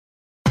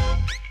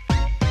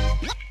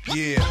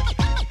Yeah.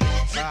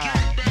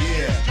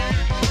 Yeah.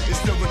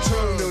 It's the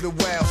return of the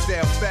wild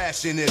style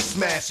fashion. It's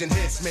smashing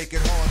hits, make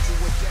it hard to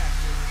adapt.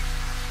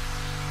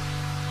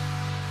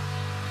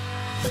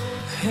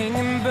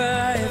 Hanging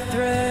by a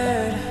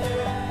thread,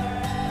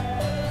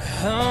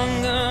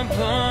 hung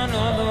upon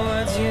all the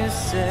words you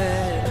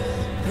said,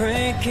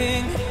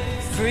 breaking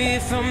free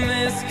from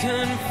this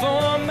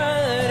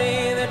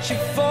conformity that you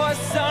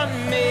force on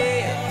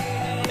me.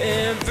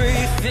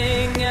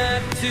 Everything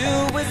I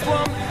do is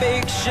one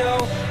big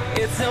show.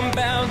 It's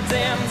about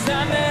damn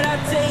time that I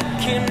take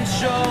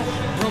control.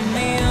 Put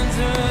me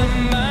under a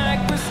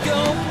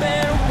microscope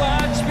and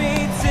watch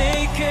me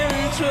take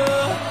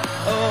control.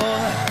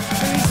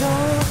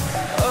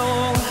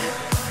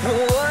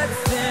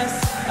 What's this?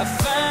 I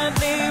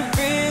finally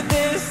read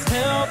this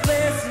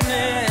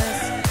helplessness.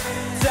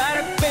 Tired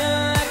of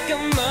feeling like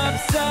I'm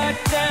upside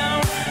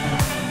down,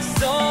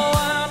 so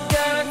I'm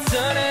gonna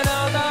turn it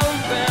all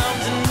around.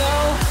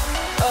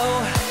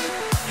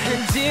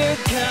 And dear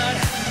God,